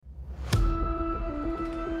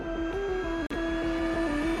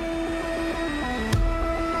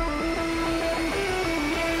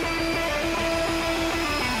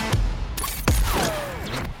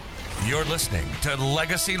listening to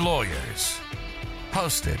Legacy Lawyers,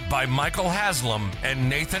 hosted by Michael Haslam and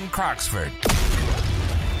Nathan Croxford.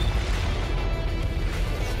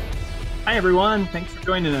 Hi, everyone. Thanks for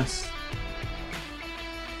joining us.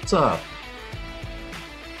 What's up?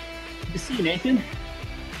 Good to see you, Nathan. Good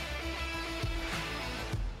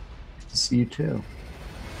to see you too.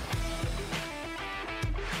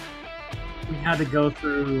 We had to go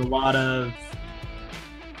through a lot of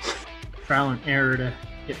trial and error to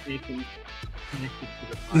get Nathan connected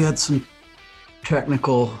to the podcast. We had some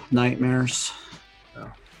technical nightmares. So,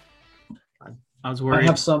 I was worried. I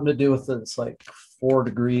have something to do with it. It's like 4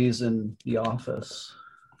 degrees in the office.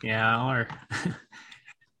 Yeah, our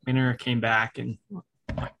winter came back and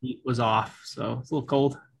my heat was off, so it's a little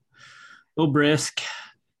cold, a little brisk.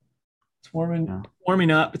 It's warming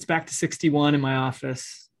up. It's back to 61 in my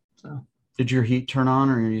office. So, did your heat turn on,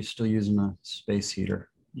 or are you still using a space heater?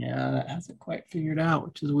 yeah, that hasn't quite figured out,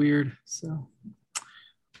 which is weird. So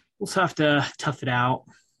we'll just have to tough it out.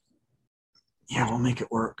 Yeah, we'll make it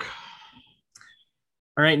work.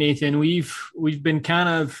 All right, Nathan, we've been kind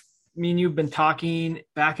of, me and you've been talking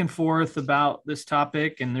back and forth about this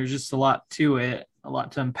topic, and there's just a lot to it, a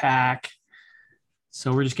lot to unpack.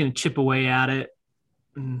 So we're just going to chip away at it.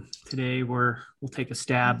 And today we'll take a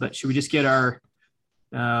stab, but should we just get our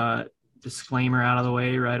disclaimer out of the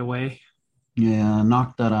way right away? Yeah,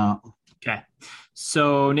 knock that out. Okay.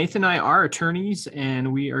 So Nathan and I are attorneys,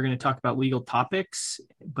 and we are going to talk about legal topics,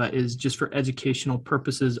 but is just for educational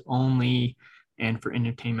purposes only and for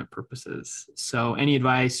entertainment purposes. So any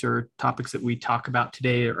advice or topics that we talk about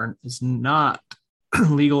today is not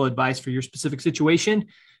legal advice for your specific situation,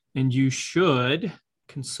 and you should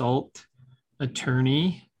consult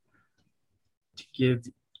attorney to give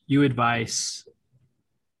you advice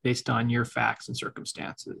based on your facts and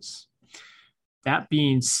circumstances. That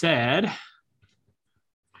being said,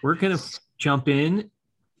 we're going to jump in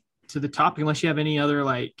to the topic unless you have any other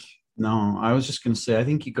No, I was just going to say, I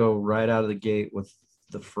think you go right out of the gate with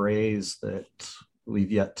the phrase that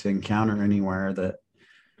we've yet to encounter anywhere that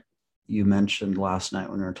you mentioned last night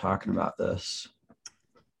when we were talking about this.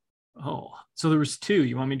 Oh, so there was 2.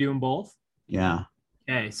 You want me to do them both? Yeah.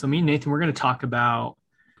 Okay, so me and Nathan, we're going to talk about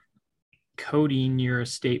coding your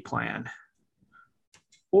estate plan.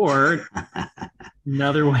 Or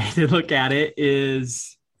another way to look at it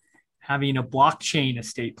is having a blockchain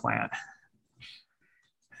estate plan.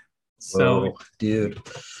 So, whoa, dude,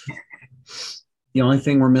 the only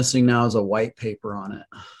thing we're missing now is a white paper on it.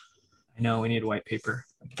 I know we need white paper.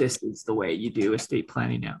 This is the way you do estate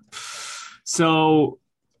planning now. So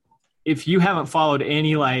if you haven't followed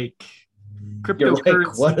any cryptocurrency,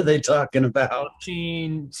 like, what are they talking about?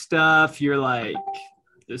 Blockchain stuff, you're like,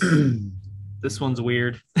 this one's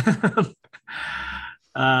weird. Give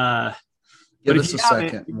us a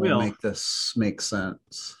second. We'll make this make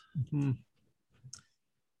sense. Mm-hmm.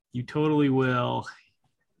 You totally will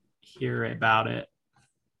hear about it.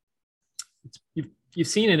 You've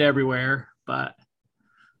seen it everywhere, but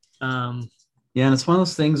yeah, and it's one of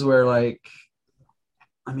those things where I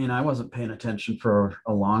wasn't paying attention for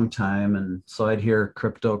a long time, and so I'd hear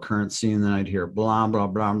cryptocurrency, and then I'd hear blah blah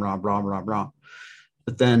blah blah blah blah blah.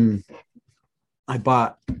 But then I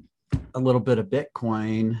bought a little bit of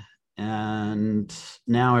Bitcoin, and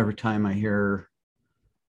now every time I hear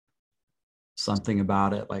something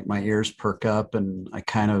about it, my ears perk up, and I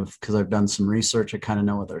kind of, because I've done some research, I kind of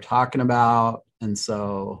know what they're talking about. And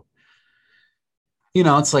so,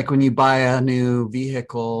 it's like when you buy a new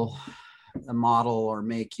vehicle, a model or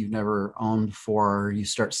make you've never owned before, you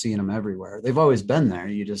start seeing them everywhere. They've always been there.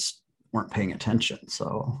 You just weren't paying attention.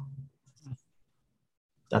 So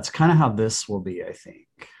that's kind of how this will be, I think.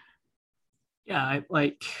 Yeah,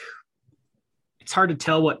 it's hard to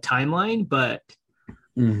tell what timeline, but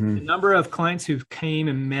the number of clients who've came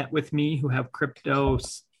and met with me who have crypto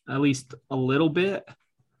at least a little bit,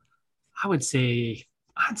 I'd say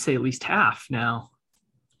at least half now.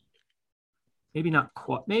 Maybe not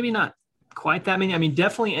quite that many. I mean,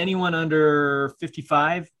 definitely anyone under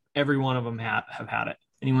 55, every one of them have had it.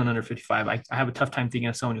 Anyone under 55, I have a tough time thinking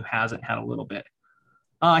of someone who hasn't had a little bit.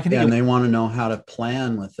 And they want to know how to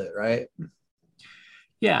plan with it, right?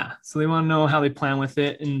 Yeah, so they want to know how they plan with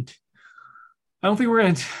it, and I don't think we're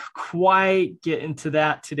going to quite get into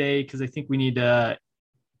that today because I think we need to.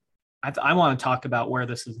 I want to talk about where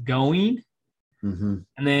this is going, and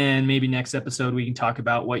then maybe next episode we can talk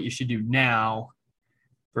about what you should do now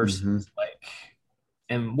versus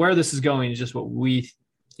and where this is going is just what we,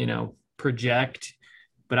 project.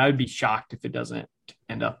 But I would be shocked if it doesn't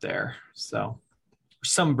end up there. So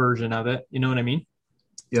some version of it, you know what I mean?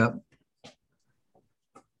 Yep.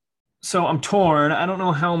 So I'm torn. I don't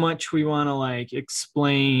know how much we want to like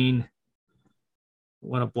explain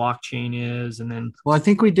what a blockchain is, and then Well, I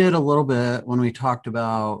think we did a little bit when we talked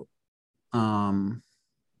about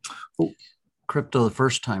crypto the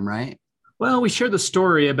first time, right? well, we shared the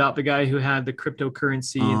story about the guy who had the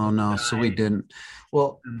cryptocurrency. Oh no, so we didn't.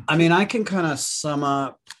 Well, I mean, I can kind of sum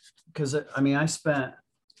up because I spent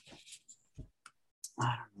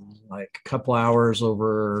I don't know, like a couple hours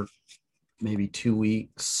over maybe 2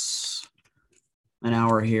 weeks, an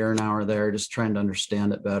hour here, an hour there, just trying to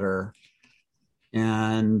understand it better.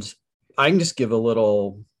 And I can just give a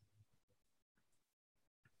little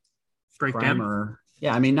breakdown. Primer.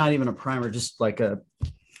 Yeah, I mean, not even a primer, just like a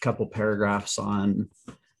couple paragraphs on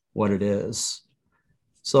what it is.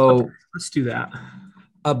 So okay, let's do that.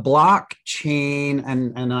 A blockchain,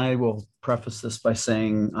 and I will preface this by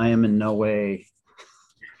saying I am in no way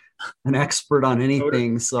an expert on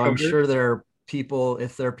anything. So I'm sure there are people,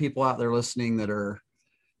 if there are people out there listening that are,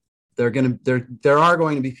 there are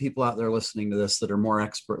going to be people out there listening to this that are more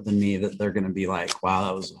expert than me, that they're going to be like, wow,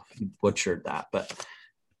 that was, you butchered that. But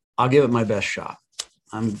I'll give it my best shot.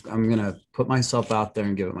 I'm going to put myself out there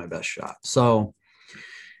and give it my best shot. So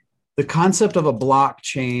the concept of a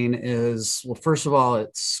blockchain is, well, first of all,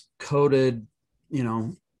 it's coded,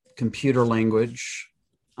 computer language.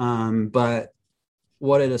 But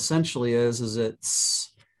what it essentially is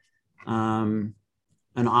it's an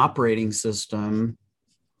operating system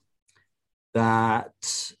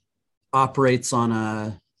that operates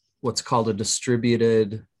on what's called a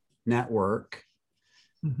distributed network,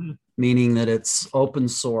 meaning that it's open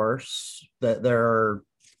source, that there are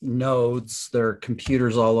nodes, there are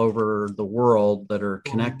computers all over the world that are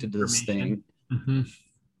connected to this thing.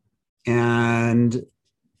 And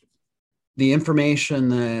the information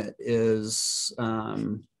that is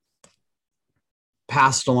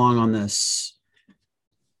passed along on this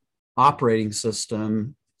operating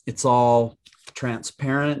system, it's all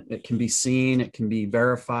transparent. It can be seen, it can be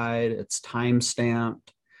verified, it's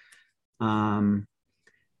time-stamped.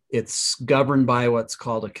 It's governed by what's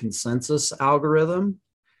called a consensus algorithm,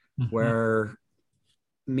 where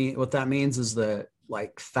what that means is that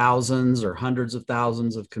like thousands or hundreds of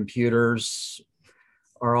thousands of computers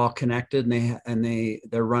are all connected, and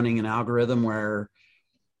they're running an algorithm where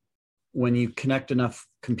when you connect enough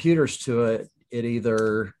computers to it,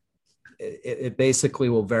 it basically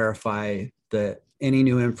will verify that any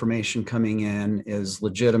new information coming in is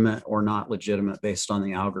legitimate or not legitimate based on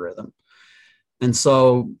the algorithm. And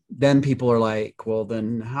so then people are like, well,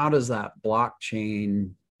 then how does that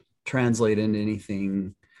blockchain translate into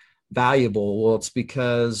anything valuable? Well, it's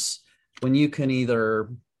because when you can either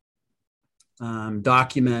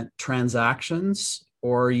document transactions,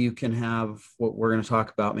 or you can have what we're going to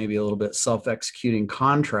talk about maybe a little bit, self-executing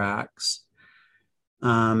contracts,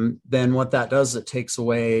 then what that does, it takes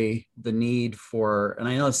away the need for, and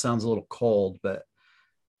I know this sounds a little cold, but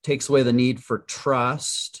takes away the need for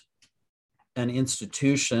trust and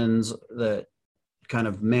institutions that kind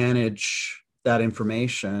of manage that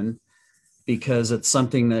information, because it's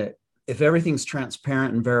something that if everything's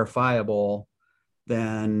transparent and verifiable,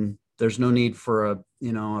 then there's no need for a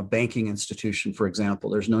banking institution, for example.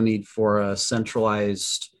 There's no need for a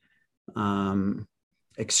centralized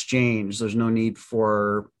exchange. There's no need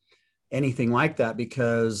for anything like that,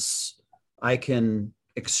 because I can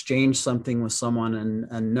exchange something with someone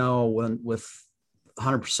and know with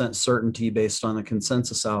 100% certainty based on the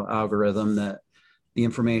consensus algorithm that the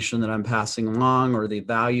information that I'm passing along, or the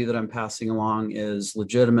value that I'm passing along, is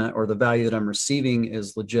legitimate, or the value that I'm receiving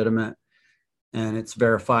is legitimate, and it's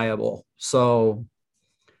verifiable. So,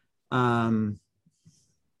 and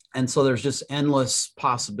so there's just endless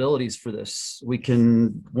possibilities for this.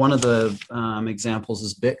 One of the examples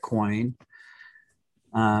is Bitcoin.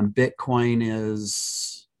 Bitcoin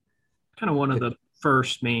is kind of one of the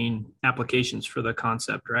first main applications for the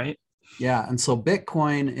concept, right? Yeah. And so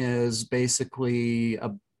Bitcoin is basically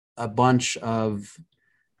a bunch of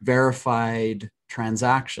verified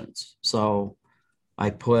transactions. So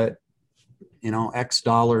I put, X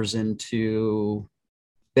dollars into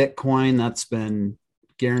Bitcoin, that's been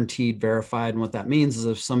guaranteed, verified. And what that means is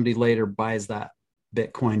if somebody later buys that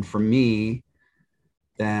Bitcoin from me,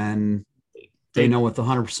 then they know with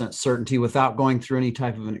 100% certainty, without going through any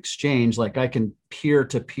type of an exchange. Like I can peer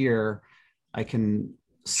to peer, I can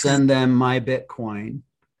send them my Bitcoin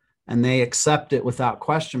and they accept it without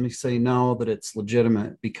question, because they know that it's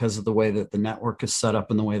legitimate because of the way that the network is set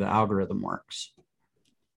up and the way the algorithm works.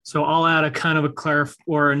 So I'll add a kind of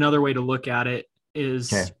or another way to look at it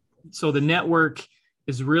is, okay. So the network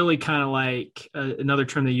is really kind of like another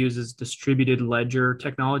term they use is distributed ledger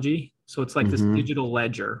technology. So it's like this digital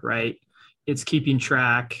ledger, right? It's keeping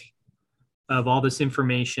track of all this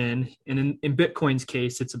information. And in Bitcoin's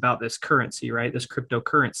case, it's about this currency, right? This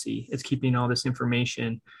cryptocurrency. It's keeping all this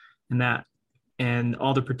information and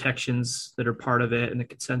all the protections that are part of it, and the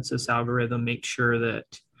consensus algorithm make sure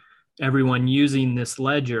that everyone using this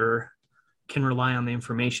ledger can rely on the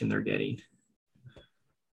information they're getting.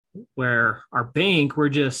 Where our bank, we're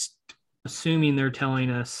just assuming they're telling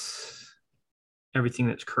us everything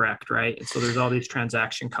that's correct, right? And so there's all these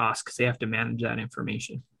transaction costs because they have to manage that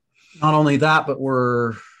information. Not only that, but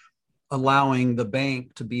we're allowing the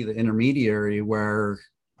bank to be the intermediary, where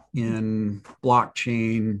in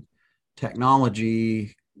blockchain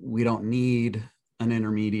technology, we don't need an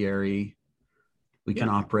intermediary. We can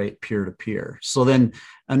operate peer to peer. So then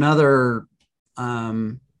another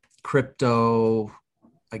crypto,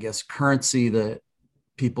 I guess, currency that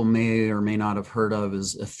people may or may not have heard of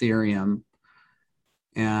is Ethereum.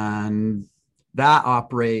 And that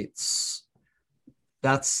operates,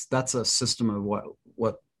 that's a system of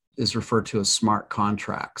what is referred to as smart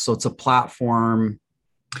contracts. So it's a platform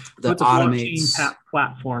that automates, blockchain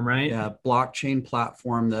platform, right? Yeah, blockchain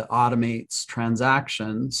platform that automates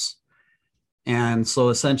transactions. And so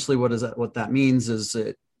essentially what that means is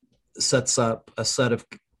it sets up a set of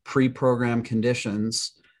pre-programmed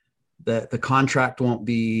conditions that the contract won't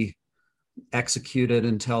be executed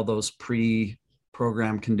until those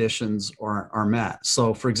pre-programmed conditions are met.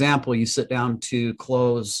 So for example, you sit down to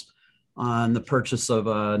close on the purchase of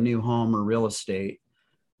a new home or real estate.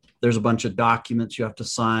 There's a bunch of documents you have to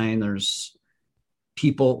sign. There's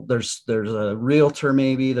people, there's a realtor,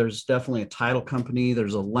 maybe there's definitely a title company,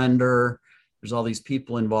 there's a lender, there's all these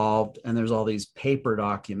people involved, and there's all these paper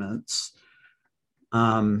documents.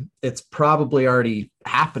 It's probably already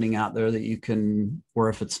happening out there that you can, or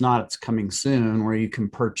if it's not, it's coming soon, where you can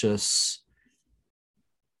purchase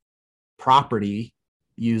property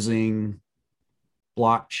using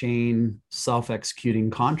blockchain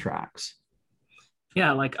self-executing contracts.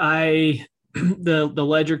 Yeah, like the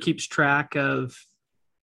ledger keeps track of,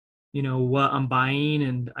 what I'm buying,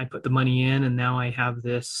 and I put the money in, and now I have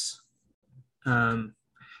this,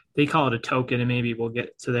 they call it a token, and maybe we'll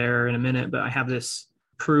get to there in a minute, but I have this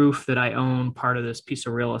proof that I own part of this piece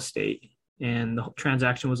of real estate, and the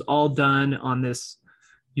transaction was all done on this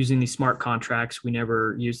using these smart contracts. We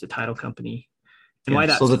never used the title company. And why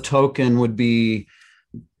that? So the token would be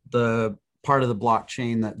the part of the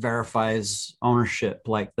blockchain that verifies ownership,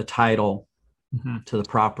 like the title to the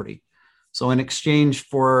property. So in exchange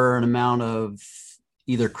for an amount of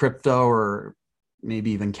either crypto or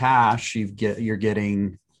maybe even cash, you're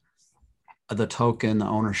getting the token, the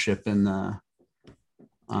ownership in the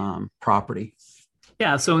property.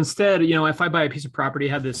 Yeah. So instead, if I buy a piece of property,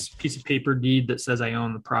 I have this piece of paper deed that says I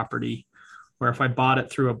own the property. Where if I bought it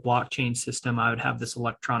through a blockchain system, I would have this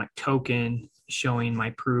electronic token showing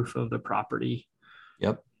my proof of the property.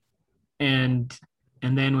 Yep. And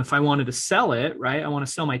then if I wanted to sell it, right, I want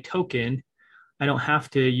to sell my token, I don't have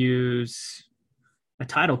to use a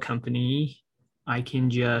title company. I can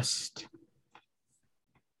just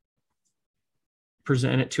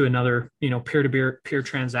present it to another, peer-to-peer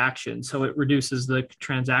transaction. So it reduces the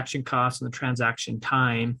transaction costs and the transaction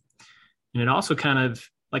time. And it also kind of,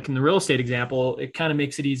 like in the real estate example, it kind of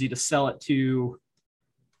makes it easy to sell it to,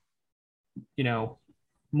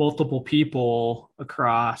 multiple people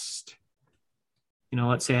across,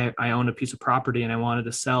 let's say I own a piece of property and I wanted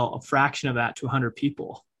to sell a fraction of that to 100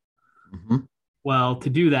 people. Well, to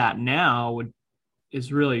do that now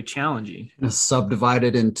is really challenging. It's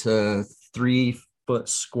subdivided into 3-foot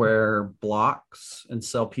square blocks and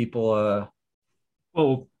sell people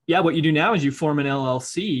Well, yeah, what you do now is you form an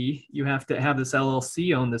LLC. You have to have this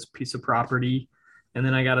LLC own this piece of property, and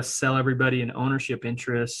then I got to sell everybody an ownership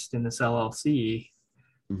interest in this LLC.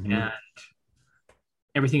 And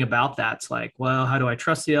everything about that's like, well, how do I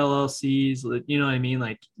trust the LLCs? You know what I mean?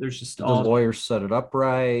 Like, there's just the lawyers set it up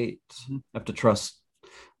right. Have to trust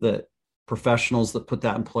that professionals that put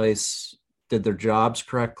that in place did their jobs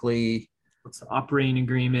correctly. What's the operating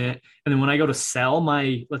agreement? And then when I go to sell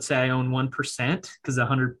let's say I own 1%, because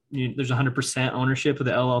there's 100% ownership of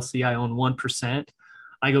the LLC. I own 1%.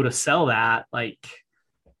 I go to sell that, like,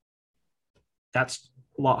 that's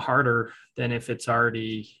a lot harder than if it's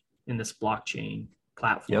already in this blockchain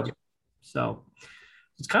platform. Yep. So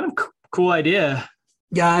it's kind of cool idea.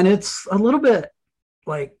 Yeah. And it's a little bit,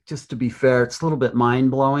 like, just to be fair, it's a little bit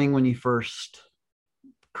mind blowing when you first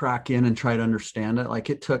crack in and try to understand it. Like,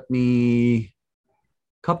 it took me a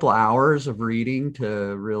couple hours of reading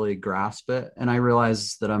to really grasp it. And I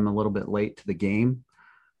realized that I'm a little bit late to the game.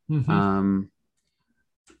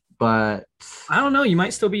 but I don't know. You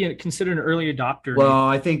might still be considered an early adopter. Well,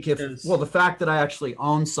 I think the fact that I actually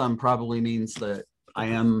own some probably means that I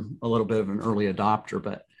am a little bit of an early adopter,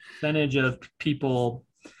 but percentage of people.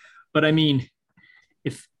 But I mean,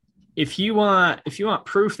 if you want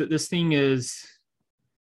proof that this thing is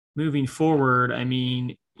moving forward, I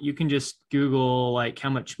mean, you can just Google like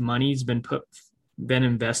how much money's been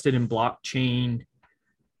invested in blockchain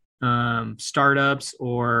startups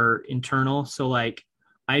or internal. So like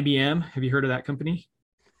IBM, have you heard of that company?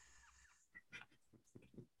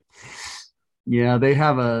 Yeah, they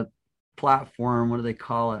have a platform. What do they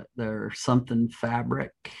call it? They're something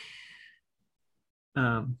Fabric.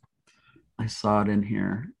 I saw it in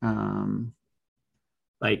here.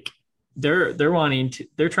 Like they're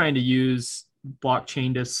trying to use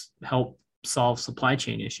blockchain to help solve supply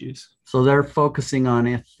chain issues. So they're focusing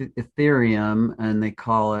on Ethereum, and they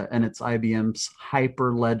call it, and it's IBM's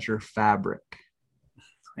Hyperledger Fabric.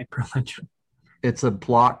 Hyperledger. It's a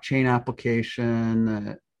blockchain application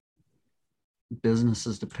that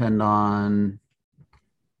businesses depend on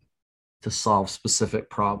to solve specific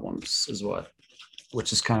problems,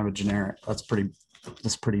 which is kind of a generic. That's pretty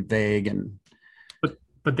vague and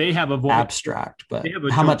but they have abstract. But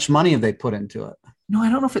how much money have they put into it? No, I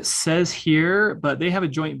don't know if it says here, but they have a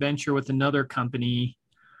joint venture with another company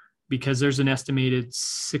because there's an estimated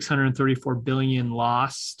 634 billion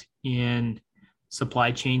lost in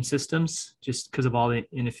supply chain systems just because of all the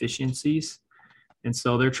inefficiencies. And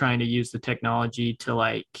so they're trying to use the technology to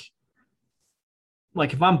like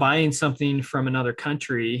if I'm buying something from another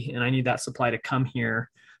country and I need that supply to come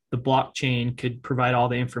here, the blockchain could provide all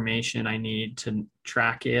the information I need to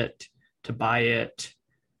track it, to buy it,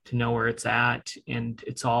 to know where it's at. And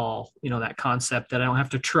it's all, that concept that I don't have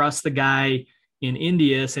to trust the guy in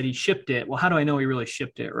India said he shipped it. Well, how do I know he really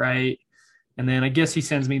shipped it? Right. And then I guess he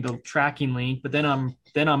sends me the tracking link, but then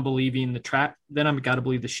I'm believing then I've got to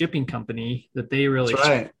believe the shipping company that they really. That's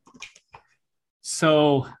right.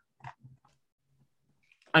 So,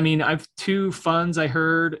 I mean, I've two funds I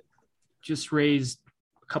heard just raised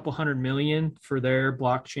a couple $100 million for their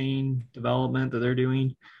blockchain development that they're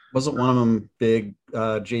doing. Wasn't one of them big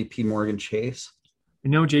JP Morgan Chase? I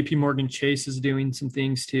know JP Morgan Chase is doing some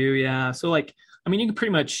things too. Yeah. So you can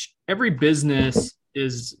pretty much every business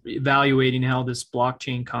is evaluating how this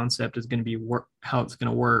blockchain concept is going to how it's going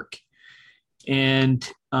to work. And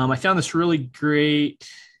I found this really great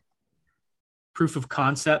proof of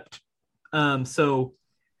concept. So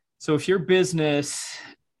if your business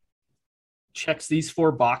checks these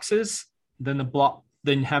 4 boxes, then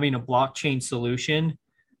having a blockchain solution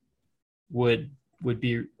would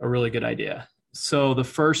be a really good idea. So the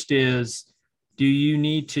first is, do you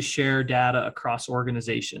need to share data across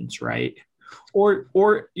organizations, right?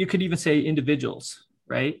 Or you could even say individuals,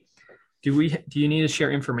 right? Do you need to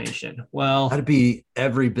share information? Well, that'd be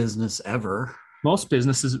every business ever. Most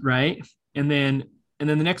businesses, right? And then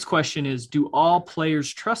the next question is, do all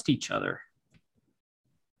players trust each other?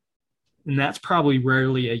 And that's probably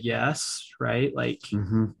rarely a yes, right?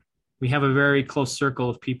 We have a very close circle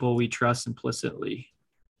of people we trust implicitly.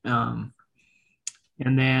 And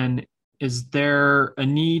then, is there a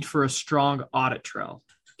need for a strong audit trail?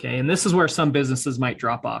 Okay. And this is where some businesses might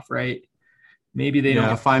drop off, right? Maybe they don't.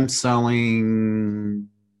 If I'm selling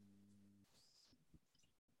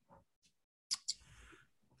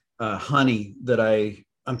honey that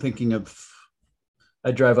I'm thinking of,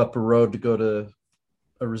 I drive up a road to go to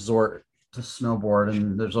a resort to snowboard,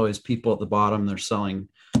 and there's always people at the bottom. There's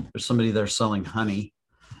somebody there selling honey.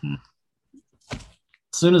 Mm-hmm.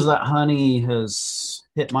 As soon as that honey has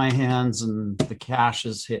hit my hands and the cash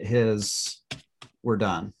has hit his, we're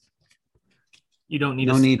done. You don't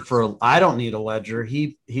need I don't need a ledger.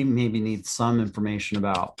 He maybe needs some information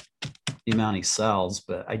about the amount he sells,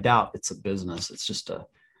 but I doubt it's a business. It's just a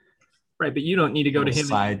right. But you don't need to go to him.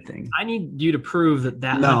 Side thing. I need you to prove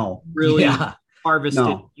that really harvested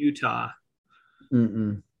in Utah.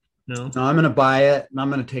 Mm-mm. No, I'm going to buy it, and I'm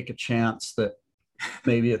going to take a chance that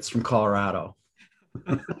maybe it's from Colorado.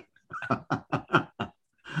 I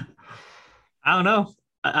don't know.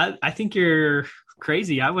 I think you're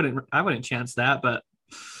crazy. I wouldn't chance that, but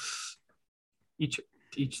each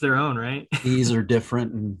their own, right? These are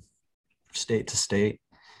different in state to state.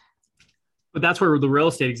 But that's where the real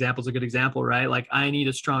estate example is a good example, right? Like, I need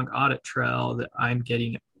a strong audit trail that I'm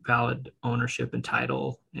getting valid ownership and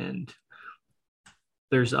title, and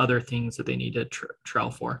there's other things that they need to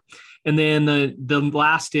trail for. And then the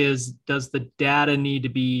last is, does the data need to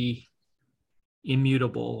be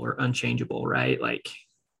immutable or unchangeable, right? Like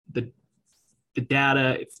the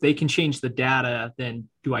data, if they can change the data, then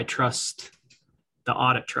do I trust the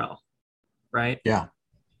audit trail, right? Yeah.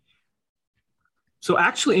 So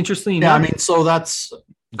actually, interestingly Yeah, enough, I mean, so that's,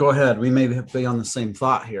 go ahead. We may be on the same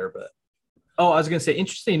thought here, but. I was going to say,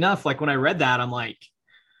 interesting enough, like when I read that, I'm like,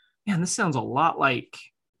 man, this sounds a lot like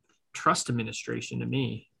trust administration to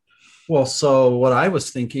me. Well, so what I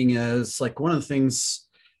was thinking is like one of the things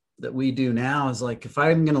that we do now is like if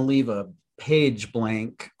I'm going to leave a page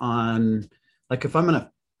blank on, like if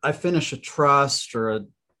I finish a trust or a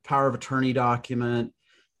power of attorney document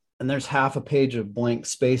and there's half a page of blank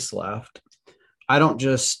space left, I don't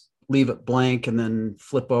just leave it blank and then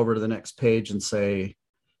flip over to the next page and say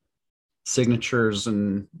signatures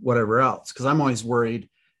and whatever else. Cause I'm always worried,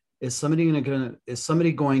 is somebody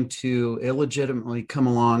going to illegitimately come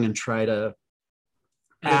along and try to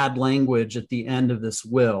add language at the end of this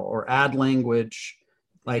will, or add language,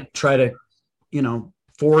 like try to,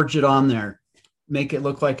 forge it on there, make it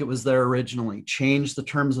look like it was there originally, change the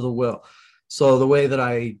terms of the will. So the way that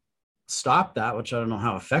I stop that, which I don't know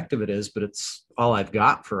how effective it is, but it's all I've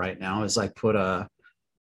got for right now, is I put a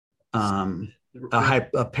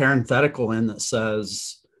parenthetical in that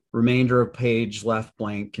says remainder of page left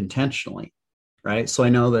blank intentionally, right? So I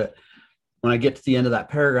know that when I get to the end of that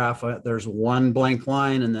paragraph, there's one blank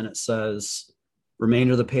line and then it says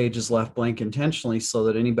remainder of the page is left blank intentionally, so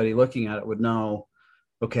that anybody looking at it would know,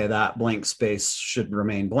 okay, that blank space should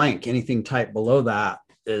remain blank. Anything typed below that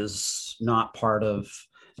is not part of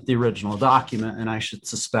the original document, and I should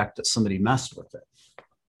suspect that somebody messed with it.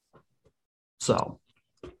 So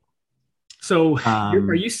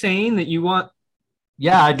are you saying that you want?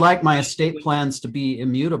 Yeah, I'd like my estate plans to be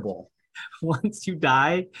immutable. Once you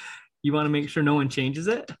die, you want to make sure no one changes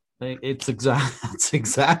it? That's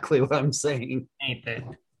exactly what I'm saying. Ain't it?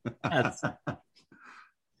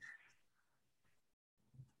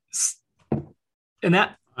 And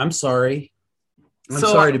that, I'm sorry. I'm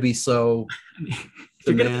sorry to be so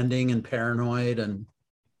demanding and paranoid, and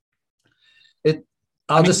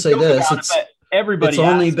I'll just say this. Everybody, the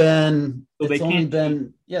only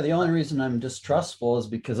reason I'm distrustful is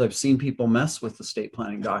because I've seen people mess with estate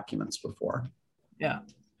planning documents before. Yeah.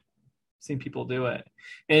 Seen people do it.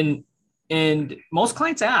 And most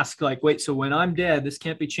clients ask, like, wait, so when I'm dead, this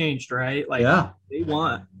can't be changed, right? Like, yeah, they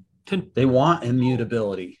want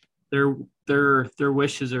immutability. Their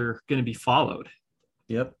wishes are going to be followed.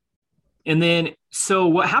 Yep. And then, so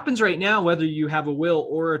what happens right now, whether you have a will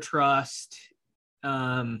or a trust,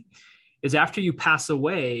 is after you pass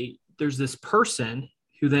away, there's this person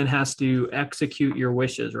who then has to execute your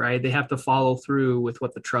wishes, right? They have to follow through with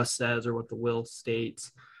what the trust says or what the will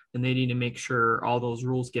states, and they need to make sure all those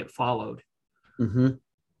rules get followed. Mm-hmm.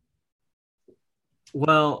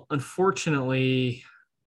 Well, unfortunately,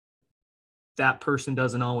 that person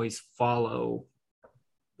doesn't always follow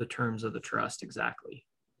the terms of the trust exactly.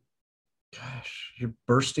 Gosh, you're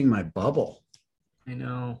bursting my bubble. I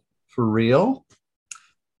know. For real?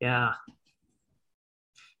 Yeah.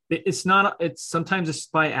 It's sometimes it's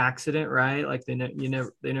by accident, right? Like they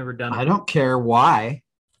never done it. I don't care why.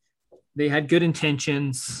 They had good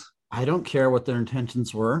intentions. I don't care what their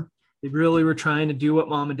intentions were. They really were trying to do what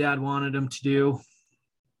mom and dad wanted them to do.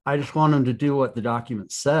 I just want them to do what the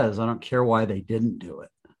document says. I don't care why they didn't do it.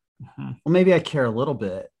 Mm-hmm. Well, maybe I care a little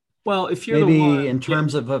bit. Well, if you're maybe the one, in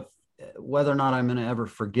terms of whether or not I'm going to ever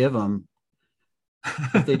forgive them.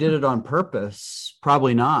 If they did it on purpose,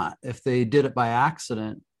 probably not. If they did it by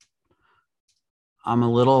accident, I'm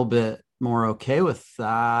a little bit more okay with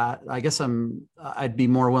that. I guess I'd be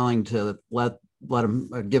more willing to let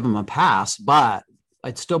them give them a pass, but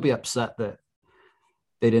I'd still be upset that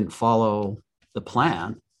they didn't follow the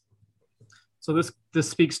plan. So this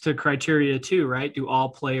speaks to criteria too, right? Do all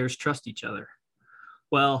players trust each other?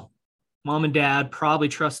 Well, mom and dad probably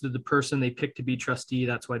trusted the person they picked to be trustee.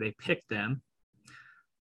 That's why they picked them.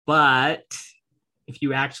 But if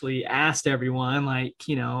you actually asked everyone, like,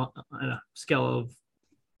 on a scale of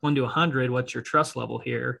 1 to 100, what's your trust level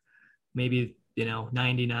here? Maybe,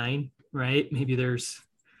 99, right? Maybe there's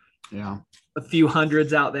a few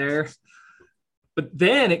hundreds out there. But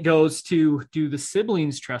then it goes to, do the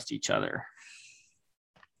siblings trust each other?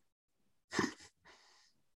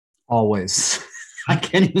 Always. I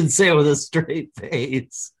can't even say it with a straight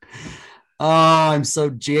face. Oh, I'm so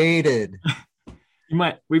jaded.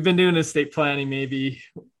 We've been doing estate planning maybe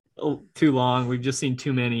too long. We've just seen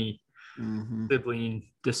too many sibling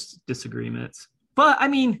disagreements. But I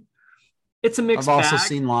mean, it's a mixed bag. I've also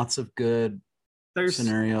seen lots of good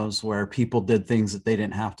scenarios where people did things that they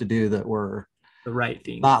didn't have to do that were the right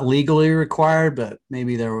thing, not legally required, but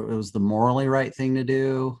maybe it was the morally right thing to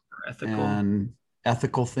do, or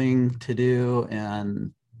ethical thing to do,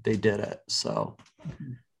 and they did it. So,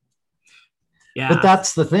 yeah. But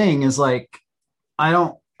that's the thing, is like,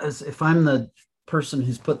 if I'm the person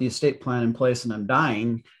who's put the estate plan in place and I'm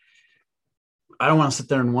dying, I don't want to sit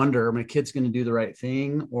there and wonder, are my kids going to do the right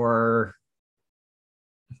thing, or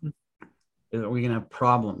are we going to have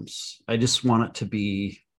problems? I just want it to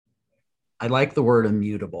be, I like the word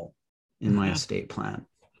immutable in my estate plan.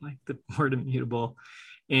 I like the word immutable.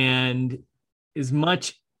 And as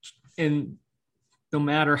much, and no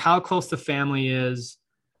matter how close the family is,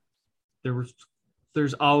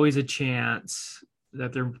 there's always a chance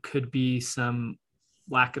that there could be some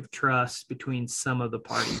lack of trust between some of the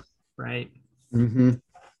parties, right? Mm-hmm.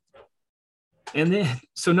 And then,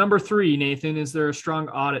 so number 3, Nathan, is there a strong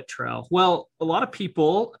audit trail? Well, a lot of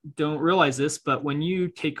people don't realize this, but when you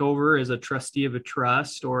take over as a trustee of a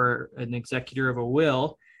trust or an executor of a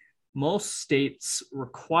will, most states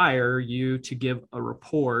require you to give a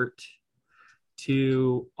report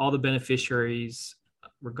to all the beneficiaries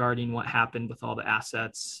regarding what happened with all the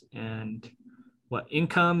assets and what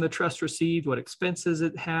income the trust received, what expenses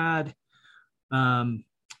it had,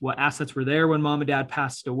 what assets were there when mom and dad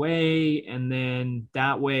passed away. And then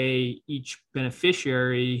that way each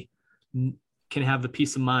beneficiary can have the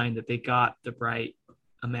peace of mind that they got the right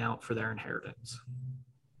amount for their inheritance.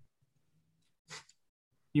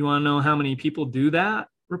 You want to know how many people do that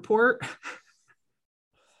report?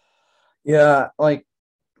 Yeah, like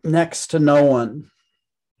next to no one.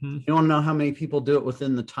 You want to know how many people do it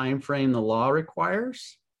within the time frame the law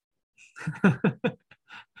requires?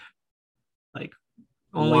 Like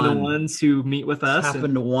only the ones who meet with us. It's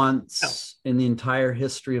happened once in the entire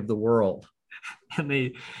history of the world. And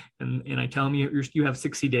I tell them you have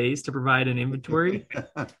 60 days to provide an inventory.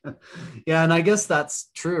 Yeah, and I guess that's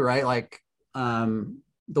true, right? Like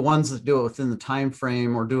the ones that do it within the time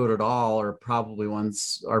frame or do it at all are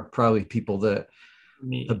probably people that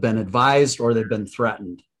have been advised or they've been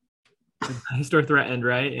threatened. Advised or threatened,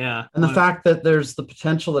 right? Yeah. And the fact that there's the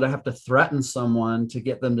potential that I have to threaten someone to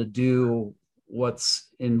get them to do what's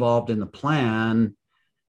involved in the plan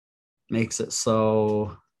makes it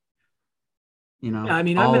so, Yeah, I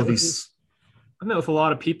mean, I met with a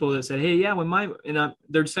lot of people that said, hey, yeah,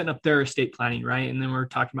 they're setting up their estate planning, right? And then we're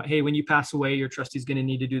talking about, hey, when you pass away, your trustee's going to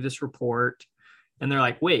need to do this report. And they're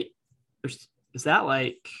like, wait, is that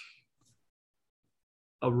like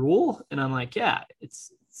a rule? And I'm like, yeah,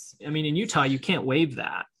 I mean, in Utah, you can't waive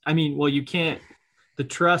that. I mean, well, you can't, the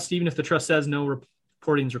trust, even if the trust says no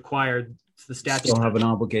reporting is required, the statute still have an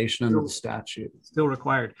obligation under the statute. Still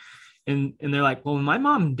required. And they're like, well, when my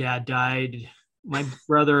mom and dad died, my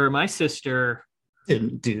brother, my sister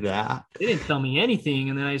didn't do that. They didn't tell me anything.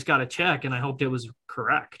 And then I just got a check and I hoped it was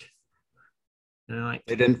correct. And they're like,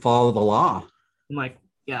 they didn't follow the law. I'm like,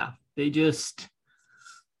 yeah, they just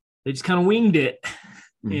kind of winged it.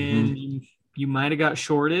 Mm-hmm. And you might've got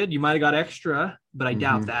shorted, you might've got extra, but I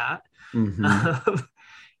doubt that. Mm-hmm.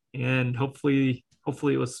 And hopefully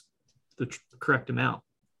it was the correct amount.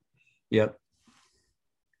 Yep.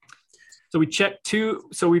 So we've checked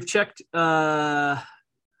all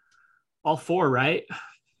 4, right?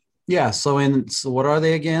 Yeah. So what are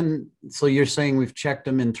they again? So you're saying we've checked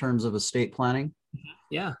them in terms of estate planning?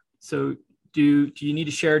 Yeah. So do you need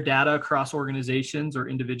to share data across organizations or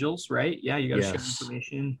individuals, right? Yeah. You got to share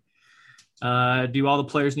information. Do all the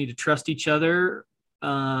players need to trust each other?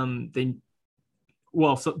 So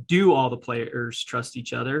do all the players trust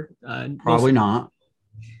each other? Probably not.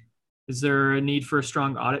 Is there a need for a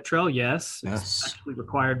strong audit trail? Yes. It's actually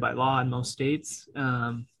required by law in most states.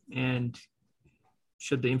 And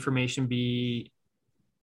should the information be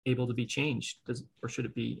able to be changed? Or should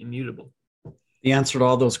it be immutable? The answer to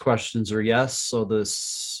all those questions are yes. So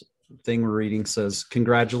this thing we're reading says,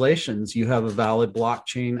 congratulations, you have a valid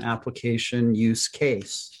blockchain application use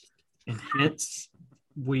case. And hence,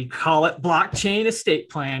 we call it blockchain estate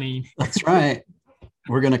planning. That's right.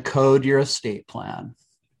 We're going to code your estate plan.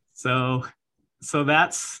 So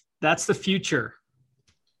that's the future.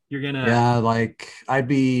 You're going to... Yeah, like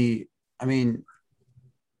maybe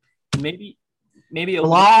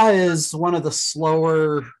law is one of the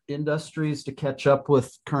slower industries to catch up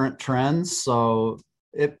with current trends. So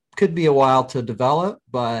it could be a while to develop,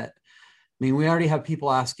 but I mean, we already have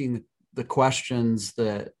people asking the questions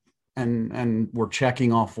that, and we're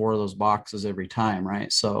checking all 4 of those boxes every time.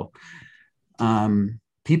 Right. So,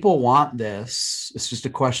 people want this. It's just a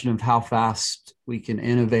question of how fast we can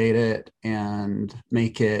innovate it and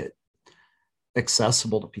make it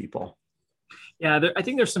accessible to people. Yeah, I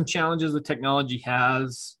think there's some challenges the technology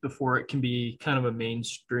has before it can be kind of a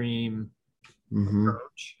mainstream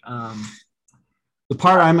approach. The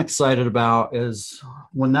part I'm excited about is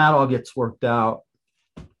when that all gets worked out,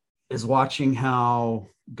 is watching how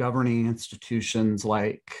governing institutions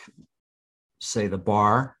like, say, the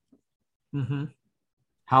bar,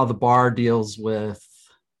 how the bar deals with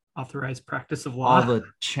authorized practice of law, all the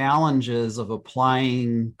challenges of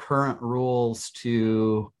applying current rules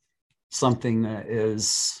to something that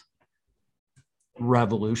is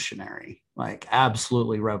revolutionary, like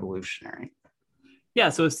absolutely revolutionary. Yeah.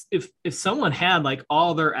 So if someone had like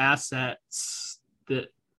all their assets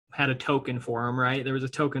that had a token for them, right? There was a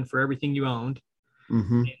token for everything you owned.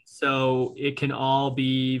 Mm-hmm. So it can all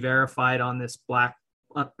be verified on this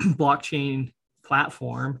blockchain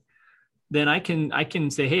platform. Then I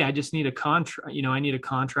can say, hey, I just need a contract. I need a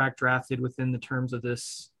contract drafted within the terms of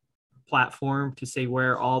this platform to say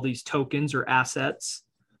where all these tokens or assets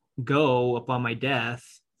go upon my death,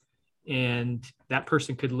 and that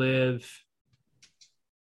person could live.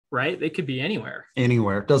 Right? They could be anywhere.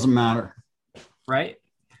 Anywhere, it doesn't matter. Right?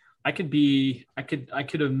 I could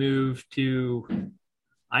have moved to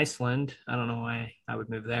Iceland. I don't know why I would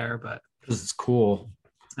move there, but because it's cool.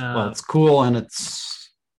 It's cool, and it's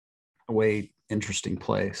a way interesting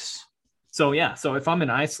place. So yeah, so if I'm in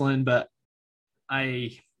Iceland, but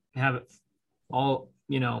I have all,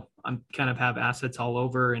 I'm kind of have assets all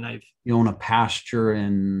over, and you own a pasture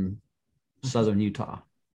in southern Utah.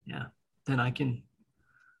 Yeah, then I can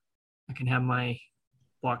have my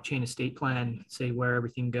blockchain estate plan say where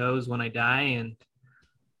everything goes when I die, and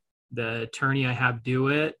the attorney I have do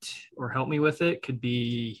it or help me with it could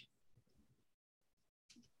be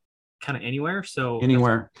kind of anywhere. So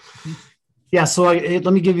anywhere. Yeah. So let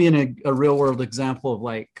me give you a real world example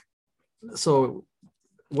of so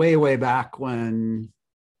way back when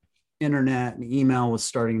internet and email was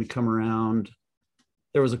starting to come around,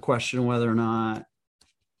 there was a question whether or not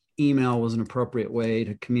email was an appropriate way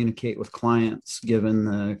to communicate with clients, given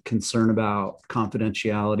the concern about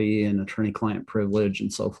confidentiality and attorney-client privilege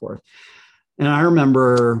and so forth. And I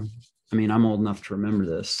remember, I'm old enough to remember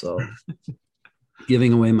this, so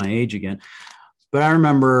giving away my age again. But I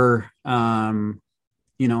remember,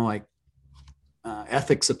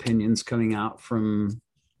 ethics opinions coming out from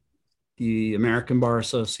the American Bar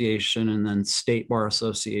Association and then state bar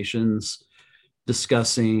associations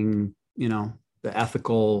discussing, the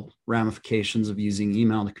ethical ramifications of using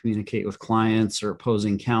email to communicate with clients or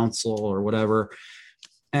opposing counsel or whatever.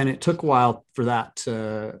 And it took a while for that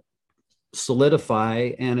to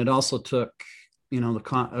solidify. And it also took,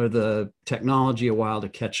 the technology a while to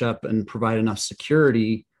catch up and provide enough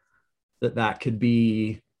security that could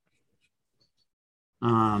be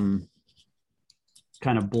kind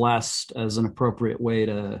of blessed as an appropriate way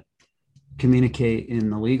to communicate in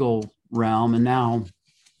the legal realm. And now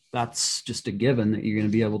that's just a given that you're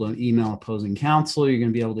going to be able to email opposing counsel. You're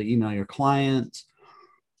going to be able to email your clients.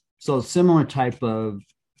 So similar type of,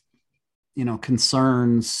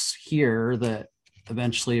 concerns here that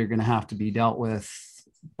eventually are going to have to be dealt with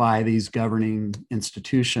by these governing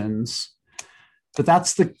institutions. But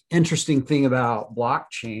that's the interesting thing about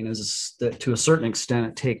blockchain is that to a certain extent,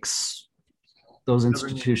 it takes those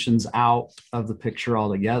institutions out of the picture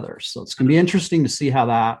altogether. So it's going to be interesting to see how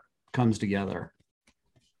that comes together.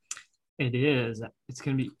 It is. It's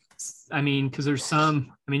going to be, because there's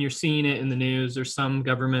some, you're seeing it in the news. There's some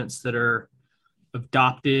governments that are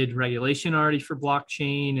adopted regulation already for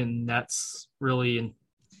blockchain, and that's really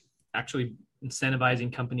actually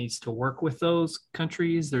incentivizing companies to work with those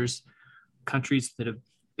countries. There's countries that have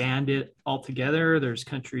banned it altogether. There's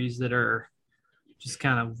countries that are just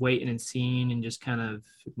kind of waiting and seeing and just kind of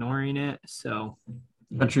ignoring it. So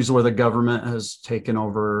countries where the government has taken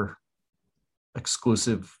over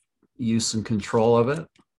exclusive use and control of it.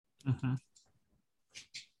 Mm-hmm.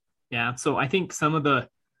 Yeah. So I think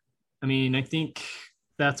I think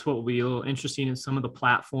that's what will be a little interesting in some of the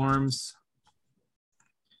platforms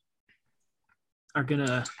are going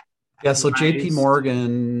to. Yeah. So JP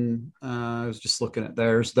Morgan, I was just looking at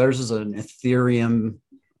theirs. Theirs is an Ethereum.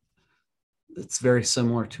 It's very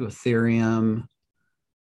similar to Ethereum,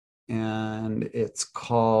 and it's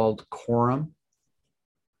called Quorum.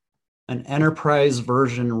 An enterprise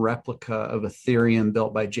version replica of Ethereum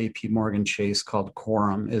built by JP Morgan Chase called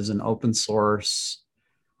Quorum is an open source,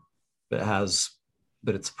 but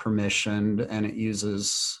it's permissioned, and it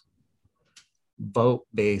uses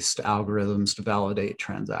vote-based algorithms to validate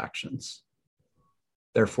transactions.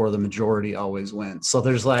 Therefore, the majority always wins. So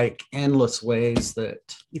there's endless ways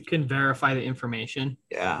that you can verify the information.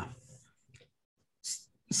 Yeah.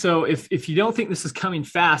 So if you don't think this is coming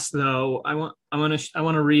fast, though, I want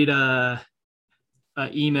to read a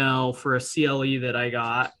email for a CLE that I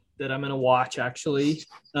got that I'm going to watch actually.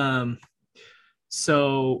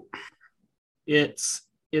 So it's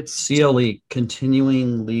CLE,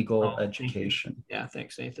 continuing legal education. Yeah,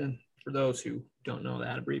 thanks, Nathan. For those who don't know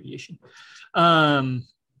that abbreviation,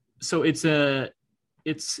 so it's a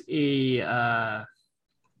it's a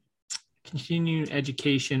continuing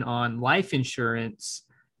education on life insurance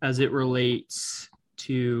as it relates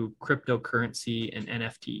to cryptocurrency and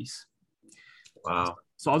NFTs. Wow.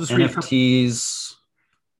 So I'll just NFTs.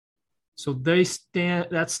 So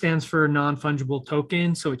that stands for non-fungible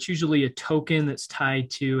token. So it's usually a token that's tied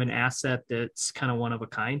to an asset that's kind of one of a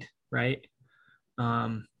kind, right?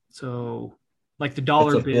 So like the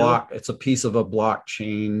dollar bill. It's a piece of a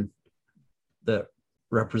blockchain that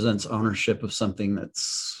represents ownership of something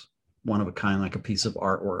that's one of a kind, like a piece of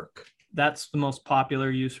artwork. That's the most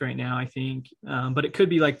popular use right now, I think. But it could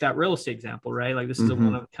be like that real estate example, right? Like this is a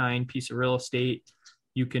one of a kind piece of real estate.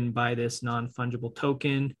 You can buy this non-fungible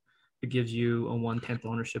token. It gives you a 1/10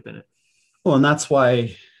 ownership in it. Well, and that's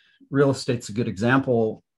why real estate's a good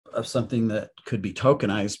example of something that could be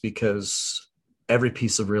tokenized, because every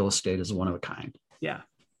piece of real estate is one of a kind. Yeah.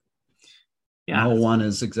 No one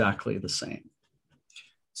is exactly the same.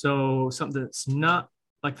 So something that's not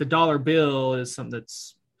like the dollar bill is something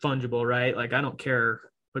that's fungible, right? Like I don't care,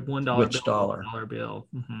 like $1 Which bill, dollar? $1 bill.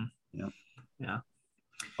 Mm-hmm. Yeah.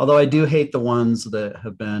 Although I do hate the ones that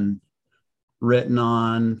have been written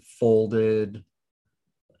on, folded.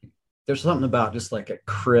 There's something about just like a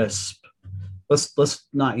crisp. Let's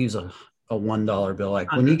not use a $1 bill.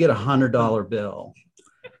 Like when you get $100 bill,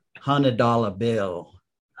 $100 bill.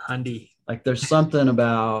 Hundy. Like there's something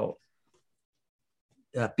about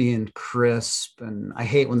that being crisp, and I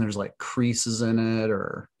hate when there's like creases in it,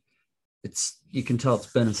 or you can tell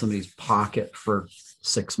it's been in somebody's pocket for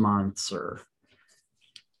 6 months or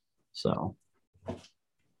so.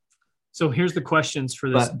 So here's the questions for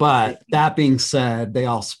this. But that being said, they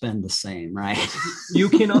all spend the same, right? You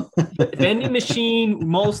can vending machine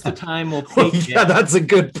most of the time will take yeah, that's a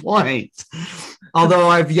good point. Although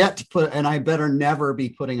I've yet to put, and I better never be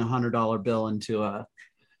putting $100 bill into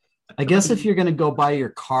I guess if you're going to go buy your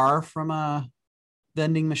car from a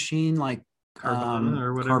vending machine like Carvana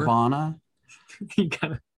or whatever. Carvana, you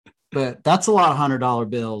gotta. But that's a lot of $100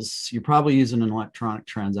 bills. You're probably using an electronic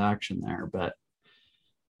transaction there, but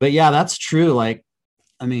yeah, that's true. Like,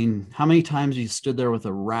 I mean, how many times you stood there with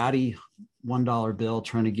a ratty $1 bill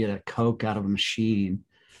trying to get a Coke out of a machine,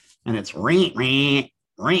 and it's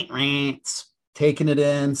taking it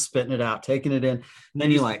in, spitting it out, taking it in. And then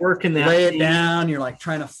you like lay it down. You're like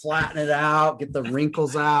trying to flatten it out, get the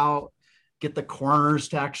wrinkles out, get the corners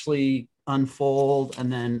to actually unfold.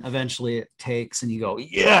 And then eventually it takes and you go,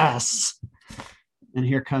 yes. And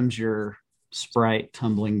here comes your Sprite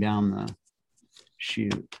tumbling down the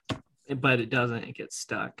chute. But it doesn't, it gets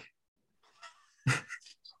stuck.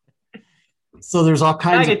 So there's all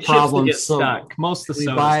kinds of problems. So stuck. Most of the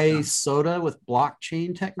soda. We buy soda with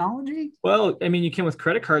blockchain technology? Well, I mean, you can with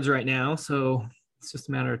credit cards right now, so it's just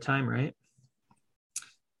a matter of time, right?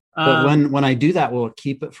 But when I do that, will it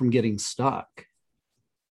keep it from getting stuck?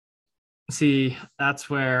 See, that's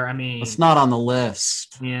where, I mean, it's not on the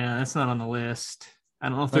list. Yeah, that's not on the list. I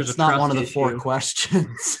don't know if there's a trust not one of the issue. 4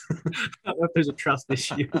 questions. I don't know if there's a trust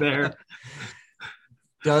issue there.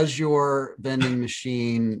 Does your vending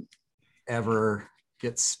machine ever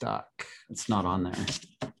get stuck? It's not on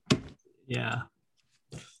there. Yeah.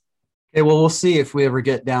 Okay, well, we'll see if we ever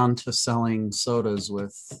get down to selling sodas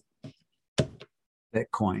with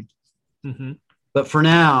Bitcoin. Mm-hmm. But for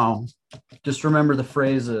now, just remember the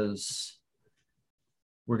phrases.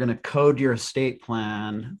 We're going to code your estate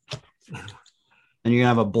plan, and you're going to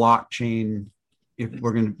have a blockchain.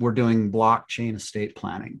 We're doing blockchain estate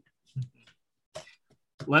planning.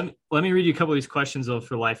 Let me read you a couple of these questions though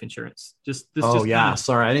for life insurance.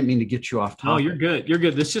 Sorry, I didn't mean to get you off topic. No, you're good. You're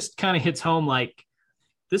good. This just kind of hits home. Like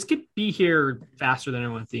this could be here faster than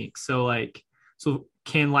everyone thinks. So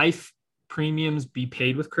can life premiums be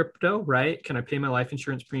paid with crypto? Right? Can I pay my life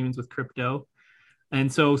insurance premiums with crypto?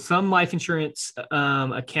 And so some life insurance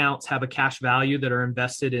accounts have a cash value that are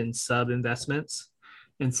invested in sub investments,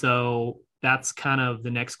 and so that's kind of the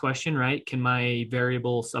next question, right? Can my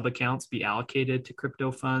variable sub accounts be allocated to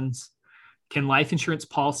crypto funds? Can life insurance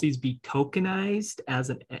policies be tokenized as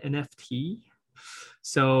an NFT?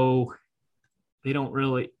 So they don't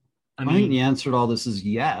really, I think the answer to all this is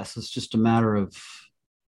yes. It's just a matter of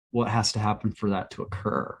what has to happen for that to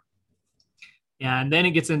occur. Yeah. And then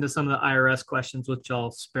it gets into some of the IRS questions, which I'll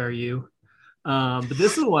spare you. But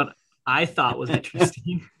this is what I thought was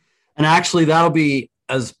interesting. And actually that'll be,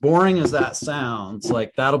 as boring as that sounds,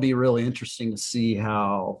 like that'll be really interesting to see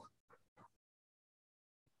how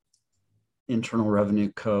Internal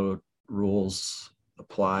Revenue Code rules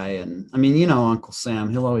apply. And I mean, Uncle Sam,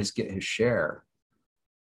 he'll always get his share,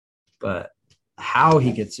 but how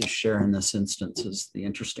he gets his share in this instance is the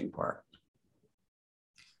interesting part.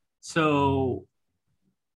 So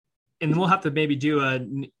and we'll have to maybe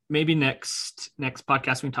do maybe next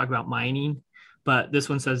podcast we can talk about mining. But this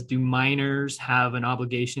one says, do miners have an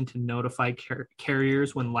obligation to notify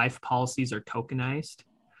carriers when life policies are tokenized?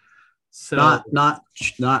 So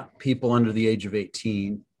not people under the age of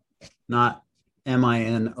 18, not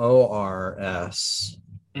MINORS.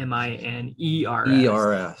 MINERS.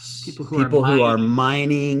 People who are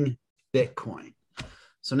mining Bitcoin.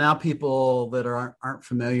 So now people that aren't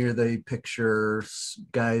familiar, they picture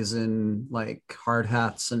guys in like hard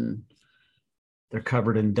hats and they're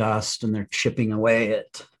covered in dust and they're chipping away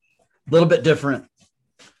at a little bit different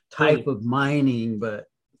type of mining, but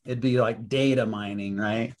it'd be like data mining,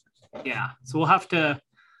 right? Yeah. So we'll have to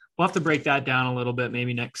break that down a little bit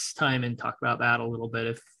maybe next time and talk about that a little bit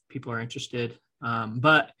if people are interested.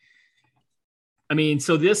 But I mean,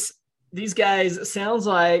 so these guys, it sounds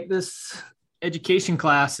like this education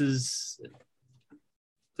class there's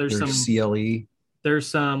some CLE. There's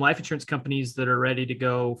some life insurance companies that are ready to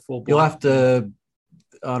go full blown. You'll have to,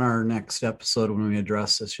 on our next episode when we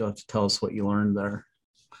address this, you'll have to tell us what you learned there.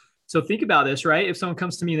 So think about this, right? If someone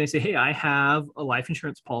comes to me and they say, hey, I have a life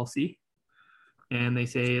insurance policy, and they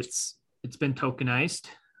say it's been tokenized,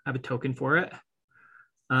 I have a token for it.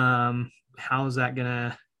 How is that going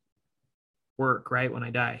to work, right, when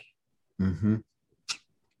I die? Mm-hmm.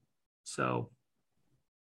 So.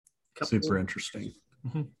 Super interesting.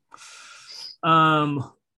 Mm-hmm.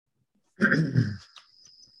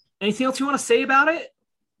 Anything else you want to say about it?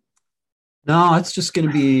 No, it's just going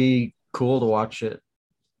to be cool to watch it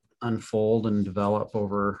unfold and develop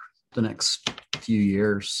over the next few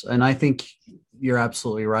years. And I think you're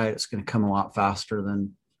absolutely right. It's going to come a lot faster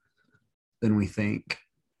than we think.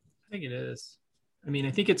 I think it is. I mean,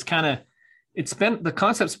 I think the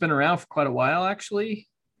concept's been around for quite a while, actually.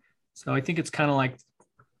 So I think it's kind of like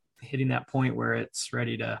hitting that point where it's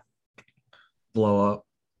ready to blow up.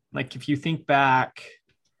 Like if you think back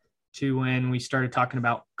to when we started talking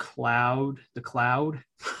about the cloud,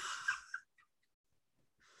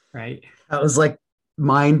 right? That was like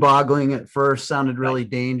mind-boggling at first, sounded really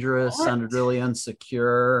dangerous, sounded really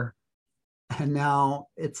insecure. And now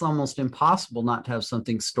it's almost impossible not to have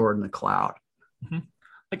something stored in the cloud. Mm-hmm.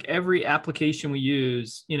 Like every application we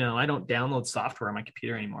use, I don't download software on my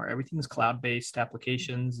computer anymore. Everything's cloud-based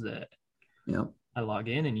applications that I log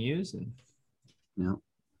in and use. And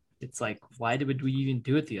it's like, why would we even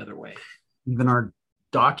do it the other way? Even our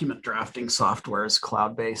document drafting software is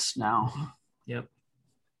cloud-based now. Yep.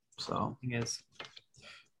 So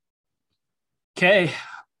okay.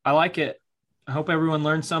 I like it. I hope everyone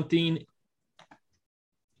learned something.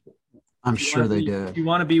 I'm sure they did. If you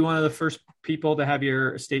want to be one of the first people to have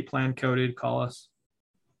your estate plan coded, call us.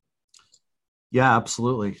 Yeah,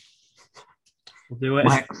 absolutely. We'll do it.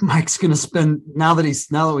 Mike's going to spend, now that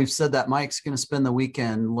we've said that, Mike's going to spend the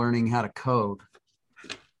weekend learning how to code.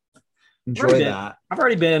 Enjoy that. I've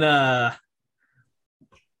already been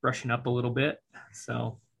brushing up a little bit.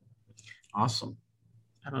 So awesome.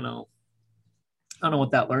 I don't know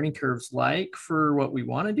what that learning curve's like for what we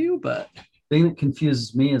want to do, but the thing that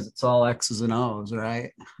confuses me is it's all X's and O's,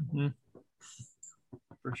 right? Mm-hmm.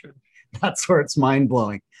 For sure. That's where it's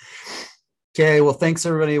mind-blowing. Okay, well, thanks,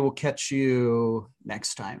 everybody. We'll catch you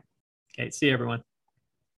next time. Okay, see you, everyone.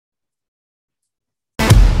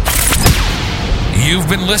 You've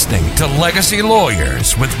been listening to Legacy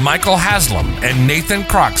Lawyers with Michael Haslam and Nathan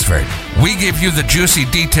Croxford. We give you the juicy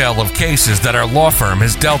detail of cases that our law firm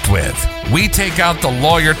has dealt with. We take out the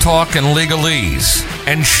lawyer talk and legalese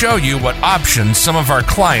and show you what options some of our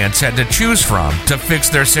clients had to choose from to fix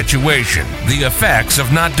their situation. The effects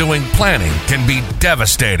of not doing planning can be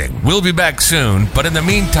devastating. We'll be back soon, but in the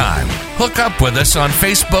meantime, hook up with us on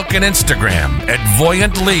Facebook and Instagram at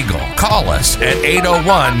Voyant Legal. Call us at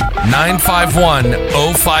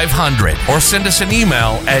 801-951-0500 or send us an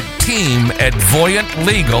email at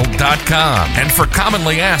team@voyantlegal.com. And for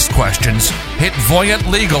commonly asked questions, hit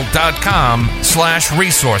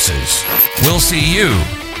voyantlegal.com/resources. We'll see you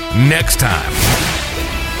next time.